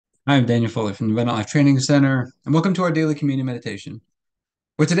I'm Daniel Fuller from the Abundant Life Training Center, and welcome to our daily communion meditation,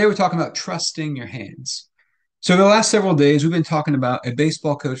 where today we're talking about trusting your hands. So, over the last several days, we've been talking about a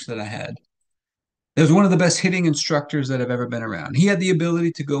baseball coach that I had. It was one of the best hitting instructors that I've ever been around. He had the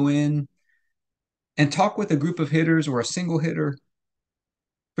ability to go in and talk with a group of hitters or a single hitter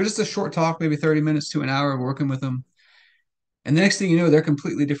for just a short talk, maybe 30 minutes to an hour, working with them. And the next thing you know, they're a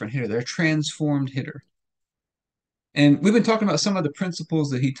completely different hitter. They're a transformed hitter. And we've been talking about some of the principles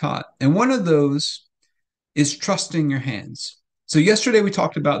that he taught. And one of those is trusting your hands. So yesterday we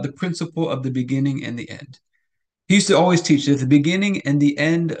talked about the principle of the beginning and the end. He used to always teach that the beginning and the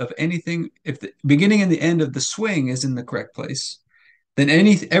end of anything, if the beginning and the end of the swing is in the correct place, then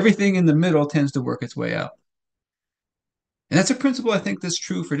everything in the middle tends to work its way out. And that's a principle I think that's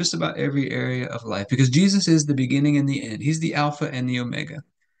true for just about every area of life because Jesus is the beginning and the end. He's the Alpha and the Omega.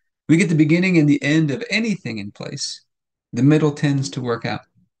 We get the beginning and the end of anything in place. The middle tends to work out.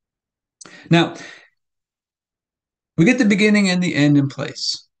 Now, we get the beginning and the end in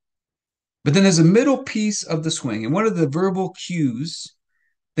place. But then there's a middle piece of the swing, and one of the verbal cues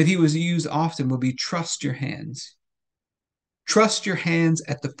that he was used often would be trust your hands. Trust your hands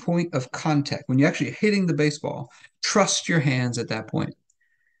at the point of contact. When you're actually hitting the baseball, trust your hands at that point.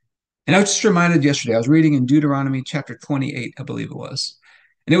 And I was just reminded yesterday, I was reading in Deuteronomy chapter 28, I believe it was.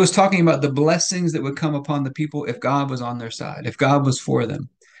 And it was talking about the blessings that would come upon the people if God was on their side, if God was for them.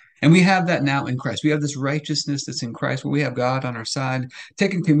 And we have that now in Christ. We have this righteousness that's in Christ where we have God on our side.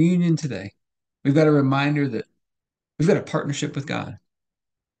 Taking communion today, we've got a reminder that we've got a partnership with God.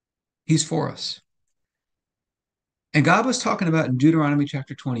 He's for us. And God was talking about in Deuteronomy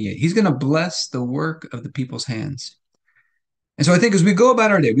chapter 28, He's going to bless the work of the people's hands. And so I think as we go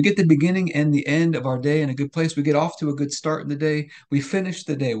about our day, we get the beginning and the end of our day in a good place. We get off to a good start in the day. We finish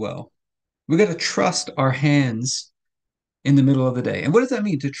the day well. We got to trust our hands in the middle of the day. And what does that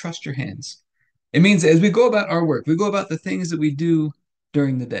mean to trust your hands? It means as we go about our work, we go about the things that we do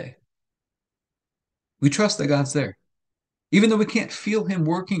during the day. We trust that God's there. Even though we can't feel him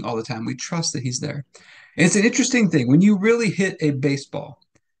working all the time, we trust that he's there. And it's an interesting thing when you really hit a baseball,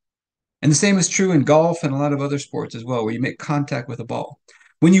 and the same is true in golf and a lot of other sports as well, where you make contact with a ball.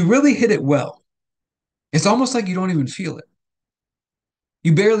 When you really hit it well, it's almost like you don't even feel it.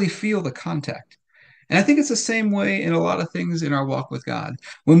 You barely feel the contact. And I think it's the same way in a lot of things in our walk with God.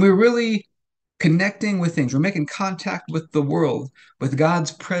 When we're really connecting with things, we're making contact with the world, with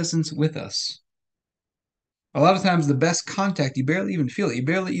God's presence with us. A lot of times, the best contact, you barely even feel it. You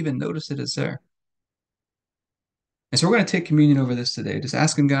barely even notice that it's there. And so we're going to take communion over this today, just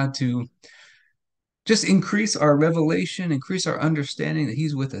asking God to just increase our revelation, increase our understanding that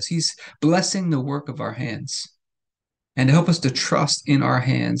He's with us. He's blessing the work of our hands and to help us to trust in our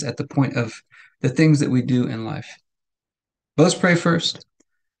hands at the point of the things that we do in life. But let's pray first,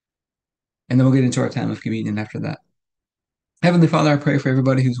 and then we'll get into our time of communion after that. Heavenly Father, I pray for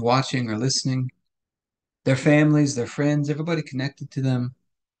everybody who's watching or listening, their families, their friends, everybody connected to them,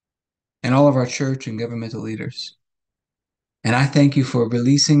 and all of our church and governmental leaders. And I thank you for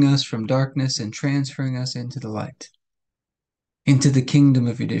releasing us from darkness and transferring us into the light, into the kingdom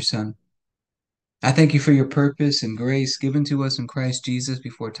of your dear Son. I thank you for your purpose and grace given to us in Christ Jesus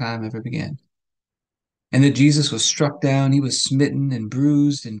before time ever began. And that Jesus was struck down, he was smitten and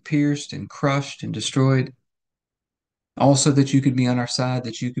bruised and pierced and crushed and destroyed. Also, that you could be on our side,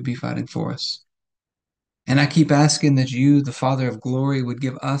 that you could be fighting for us. And I keep asking that you, the Father of glory, would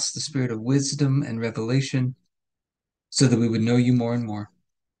give us the spirit of wisdom and revelation so that we would know you more and more.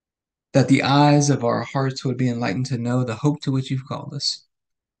 That the eyes of our hearts would be enlightened to know the hope to which you've called us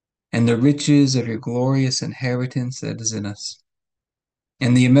and the riches of your glorious inheritance that is in us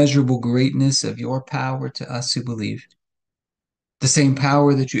and the immeasurable greatness of your power to us who believe. The same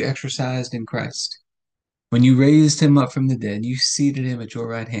power that you exercised in Christ. When you raised him up from the dead, you seated him at your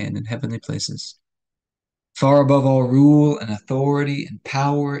right hand in heavenly places, far above all rule and authority and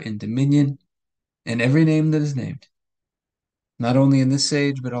power and dominion and every name that is named, not only in this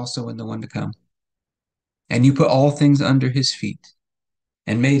age, but also in the one to come. And you put all things under his feet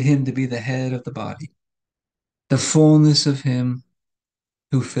and made him to be the head of the body, the fullness of him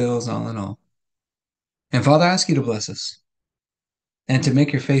who fills all in all. And Father, I ask you to bless us and to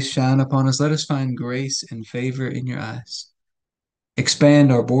make your face shine upon us. Let us find grace and favor in your eyes.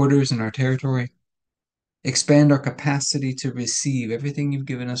 Expand our borders and our territory. Expand our capacity to receive everything you've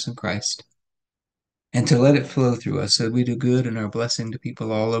given us in Christ and to let it flow through us so that we do good and are a blessing to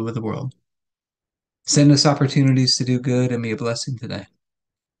people all over the world. Send us opportunities to do good and be a blessing today.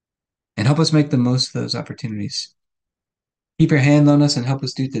 And help us make the most of those opportunities. Keep your hand on us and help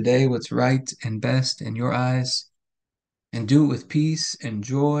us do today what's right and best in your eyes. and do it with peace and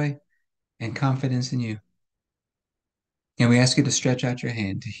joy and confidence in you. And we ask you to stretch out your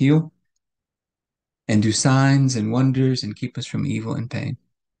hand to heal and do signs and wonders and keep us from evil and pain.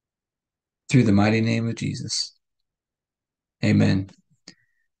 Through the mighty name of Jesus. Amen.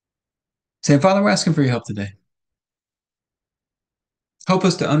 Say, Father, we're asking for your help today. Help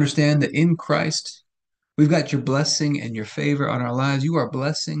us to understand that in Christ, we've got your blessing and your favor on our lives. You are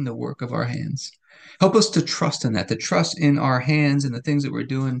blessing the work of our hands. Help us to trust in that, to trust in our hands and the things that we're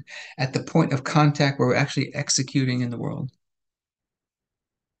doing at the point of contact where we're actually executing in the world.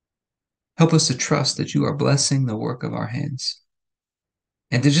 Help us to trust that you are blessing the work of our hands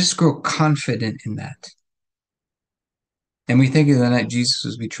and to just grow confident in that. And we think of the night Jesus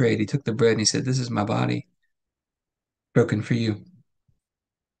was betrayed. He took the bread and he said, "This is my body broken for you.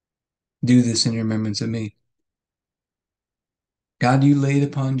 Do this in remembrance of me." God, you laid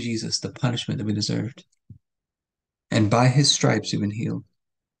upon Jesus the punishment that we deserved. And by his stripes you've been healed.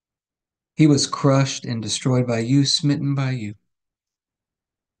 He was crushed and destroyed by you, smitten by you,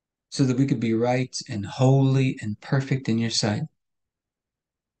 so that we could be right and holy and perfect in your sight,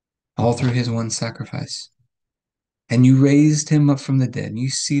 all through his one sacrifice. And you raised him up from the dead, and you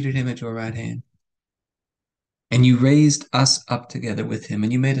seated him at your right hand. And you raised us up together with him,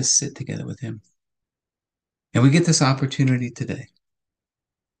 and you made us sit together with him. And we get this opportunity today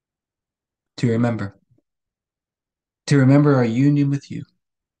to remember our union with you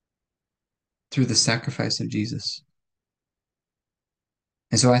through the sacrifice of Jesus.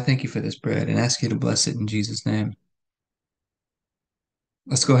 And so I thank you for this bread and ask you to bless it in Jesus' name.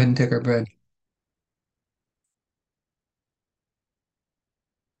 Let's go ahead and take our bread.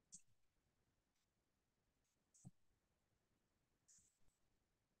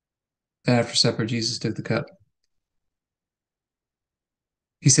 Then after supper, Jesus took the cup.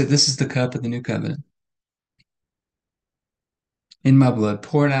 He said, "This is the cup of the new covenant in my blood,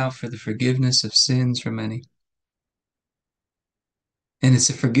 poured out for the forgiveness of sins for many." And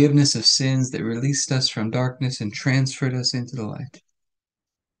it's a forgiveness of sins that released us from darkness and transferred us into the light.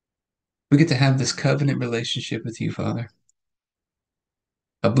 We get to have this covenant relationship with you, Father.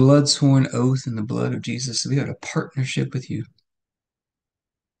 A blood sworn oath in the blood of Jesus. We have a partnership with you.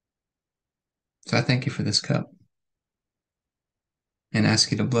 So I thank you for this cup and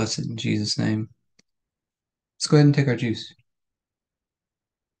ask you to bless it in Jesus' name. Let's go ahead and take our juice.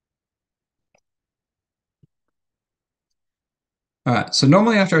 All right, so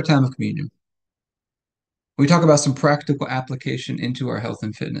normally after our time of communion, we talk about some practical application into our health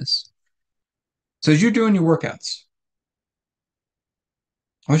and fitness. So as you're doing your workouts,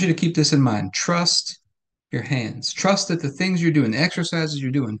 I want you to keep this in mind. Trust your hands. Trust that the things you're doing, the exercises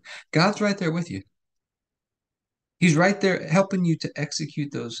you're doing, God's right there with you. He's right there helping you to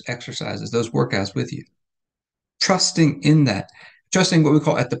execute those exercises, those workouts with you. Trusting in that. Trusting what we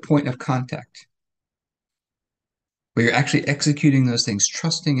call at the point of contact, where you're actually executing those things,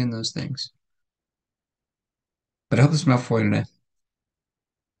 trusting in those things. But I hope this is enough for you today. If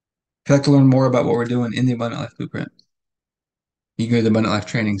you'd like to learn more about what we're doing in the Abundant Life Blueprint, you can go to the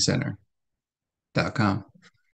AbundantLifeTrainingCenter.com.